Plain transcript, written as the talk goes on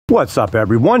What's up,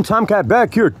 everyone? Tomcat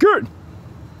back here. Good.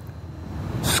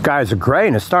 Skies are gray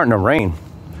and it's starting to rain.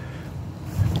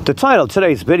 The title of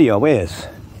today's video is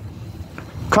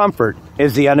Comfort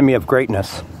is the Enemy of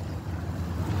Greatness.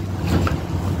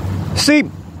 See,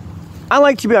 I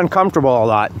like to be uncomfortable a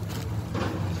lot.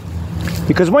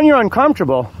 Because when you're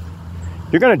uncomfortable,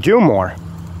 you're going to do more.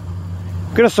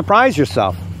 You're going to surprise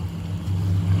yourself.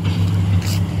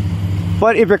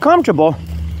 But if you're comfortable,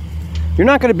 you're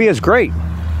not going to be as great.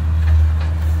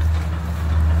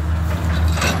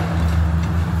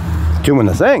 Doing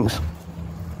the things.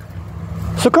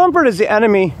 So comfort is the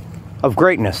enemy of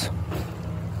greatness.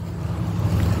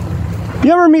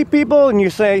 You ever meet people and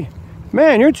you say,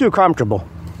 man, you're too comfortable.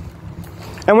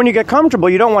 And when you get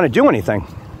comfortable, you don't want to do anything.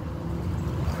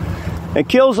 It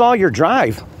kills all your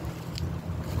drive.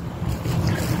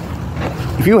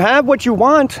 If you have what you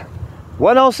want,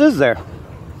 what else is there?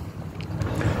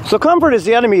 So comfort is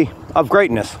the enemy of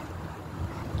greatness.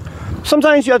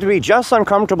 Sometimes you have to be just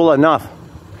uncomfortable enough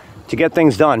to get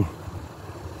things done.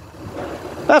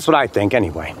 That's what I think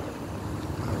anyway.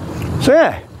 So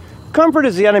yeah, comfort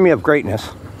is the enemy of greatness.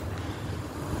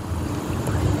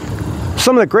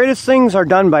 Some of the greatest things are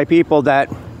done by people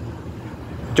that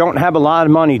don't have a lot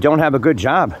of money, don't have a good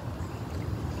job.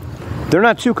 They're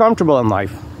not too comfortable in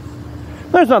life.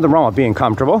 There's nothing wrong with being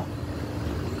comfortable.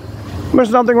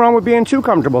 There's nothing wrong with being too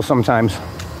comfortable sometimes.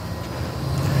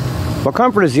 But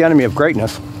comfort is the enemy of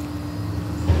greatness.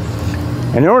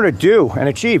 And in order to do and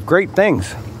achieve great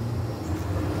things,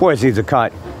 boys, needs a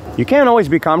cut. You can't always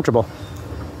be comfortable.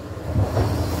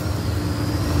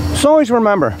 So always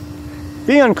remember,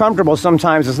 being uncomfortable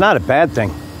sometimes is not a bad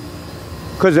thing.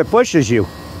 Because it pushes you,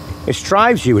 it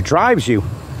strives you, it drives you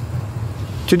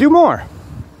to do more.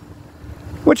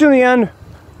 Which in the end,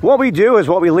 what we do is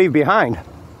what we leave behind.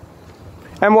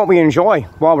 And what we enjoy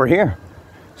while we're here.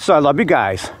 So I love you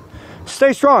guys.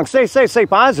 Stay strong, stay safe, stay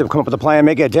positive. Come up with a plan,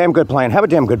 make it a damn good plan. Have a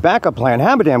damn good backup plan.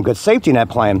 Have a damn good safety net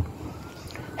plan.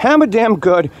 Have a damn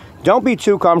good, don't be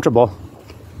too comfortable,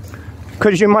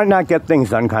 because you might not get things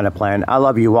done kind of plan. I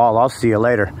love you all. I'll see you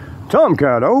later.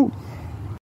 Tomcat out.